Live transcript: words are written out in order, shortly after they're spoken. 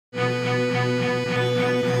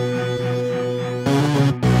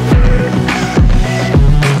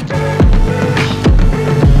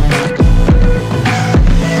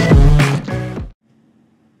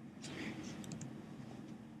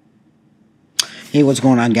Hey, what's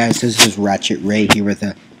going on, guys? This is Ratchet Ray here with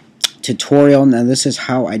a tutorial. Now, this is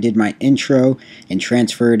how I did my intro and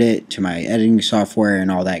transferred it to my editing software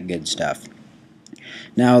and all that good stuff.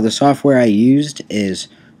 Now, the software I used is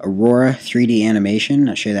Aurora 3D animation.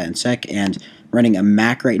 I'll show you that in a sec. And running a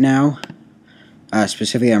Mac right now.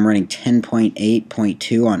 Specifically, I'm running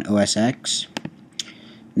 10.8.2 on OS X.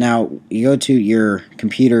 Now, you go to your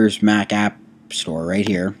computer's Mac App Store right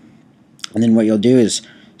here. And then what you'll do is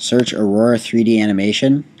search Aurora 3D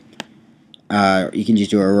animation. You can just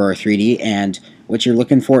do Aurora 3D, and what you're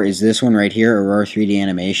looking for is this one right here, Aurora 3D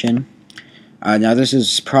animation. Now this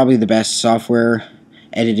is probably the best software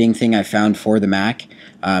editing thing I found for the Mac.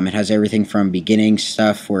 It has everything from beginning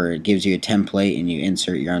stuff where it gives you a template and you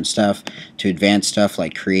insert your own stuff, to advanced stuff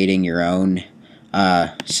like creating your own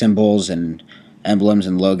symbols and emblems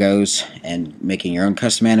and logos and making your own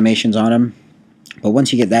custom animations on them. But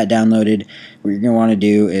once you get that downloaded, what you're going to want to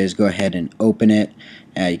do is go ahead and open it.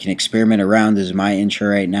 You can experiment around. This is my intro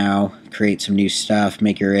right now. Create some new stuff.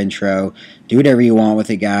 Make your intro. Do whatever you want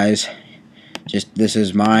with it, guys. Just, this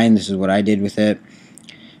is mine. This is what I did with it.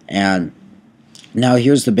 And now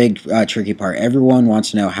here's the big tricky part. Everyone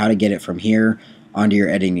wants to know how to get it from here onto your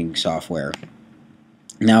editing software.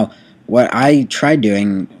 Now, what I tried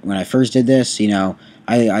doing when I first did this,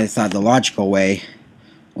 I thought the logical way,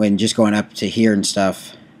 when just going up to here and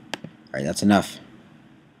stuff. Alright, that's enough.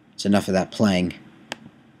 It's enough of that playing.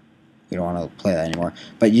 We don't want to play that anymore.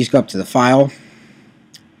 But you just go up to the file.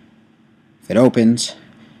 If it opens,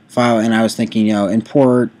 file, and I was thinking,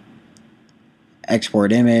 import,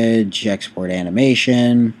 export image, export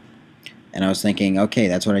animation. And I was thinking, okay,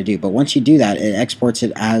 that's what I do. But once you do that, it exports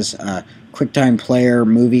it as a QuickTime Player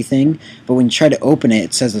movie thing. But when you try to open it,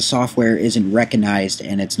 it says the software isn't recognized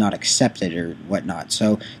and it's not accepted or whatnot.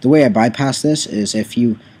 So the way I bypass this is, if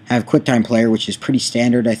you have QuickTime Player, which is pretty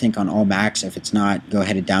standard, I think, on all Macs. If it's not, go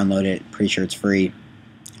ahead and download it. Pretty sure it's free.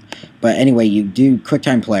 But anyway, you do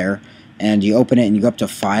QuickTime Player and you open it and you go up to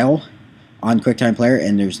File on QuickTime Player,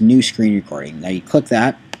 and there's New Screen Recording. Now you click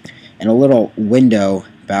that, and a little window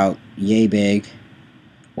about yay big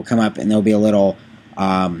will come up, and there'll be a little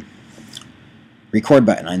record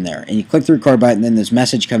button on there, and you click the record button, then this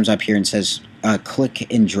message comes up here and says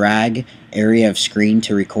click and drag area of screen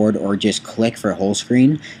to record, or just click for whole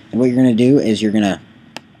screen. And what you're going to do is you're going to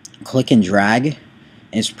click and drag, and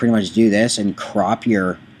it's pretty much do this and crop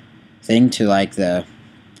your thing to like the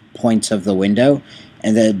points of the window,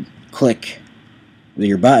 and then click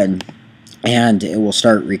your button and it will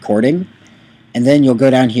start recording. And then you'll go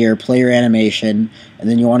down here, play your animation, and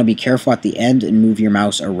then you want to be careful at the end and move your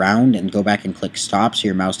mouse around and go back and click stop so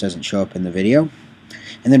your mouse doesn't show up in the video.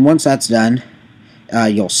 And then once that's done,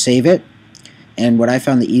 you'll save it. And what I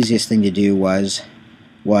found the easiest thing to do was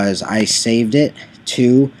I saved it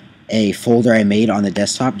to a folder I made on the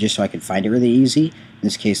desktop just so I could find it really easy. In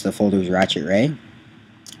this case, the folder is Ratchet Ray.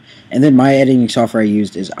 And then my editing software I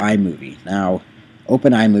used is iMovie. Now,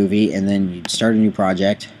 open iMovie, and then you'd start a new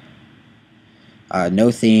project. No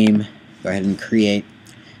theme, go ahead and create,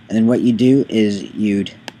 and then what you do is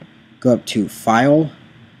you'd go up to File,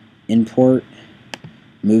 Import,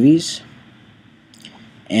 Movies,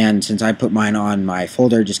 and since I put mine on my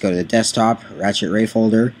folder, just go to the desktop, Ratchet Ray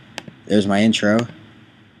folder. There's my intro.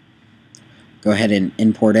 Go ahead and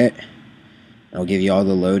import it. It'll give you all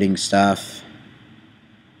the loading stuff.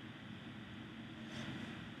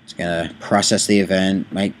 It's gonna process the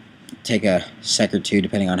event, might take a sec or two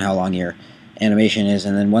depending on how long your animation is,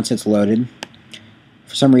 and then once it's loaded,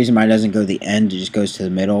 for some reason mine doesn't go to the end, it just goes to the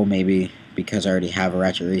middle, maybe because I already have a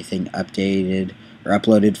Ratchet Ray thing updated or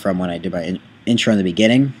uploaded from when I did my intro in the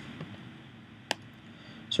beginning.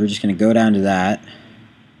 So we're just going to go down to that,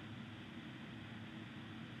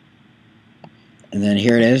 and then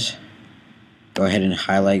here it is. Go ahead and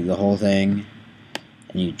highlight the whole thing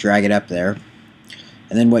and you drag it up there,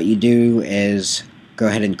 and then what you do is go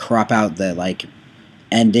ahead and crop out the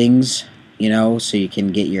endings, so you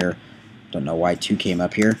can get your, don't know why 2 came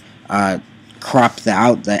up here, crop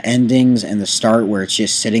out the endings and the start where it's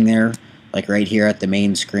just sitting there, like right here at the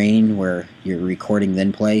main screen where you're recording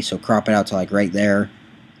then play. So crop it out to right there,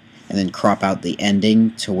 and then crop out the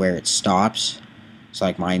ending to where it stops. So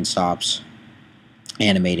like mine stops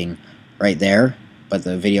animating right there, but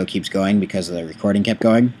the video keeps going because the recording kept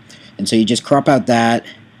going. And so you just crop out that.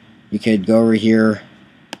 You could go over here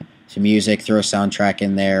to music, throw a soundtrack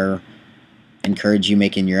in there. Encourage you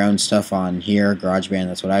making your own stuff on here, GarageBand.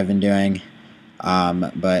 That's what I've been doing.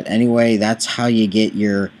 But anyway, that's how you get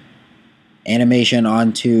your animation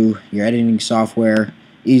onto your editing software.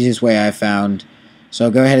 Easiest way I found.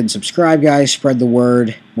 So go ahead and subscribe, guys. Spread the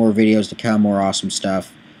word. More videos to come. More awesome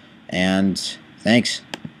stuff. And Thanks.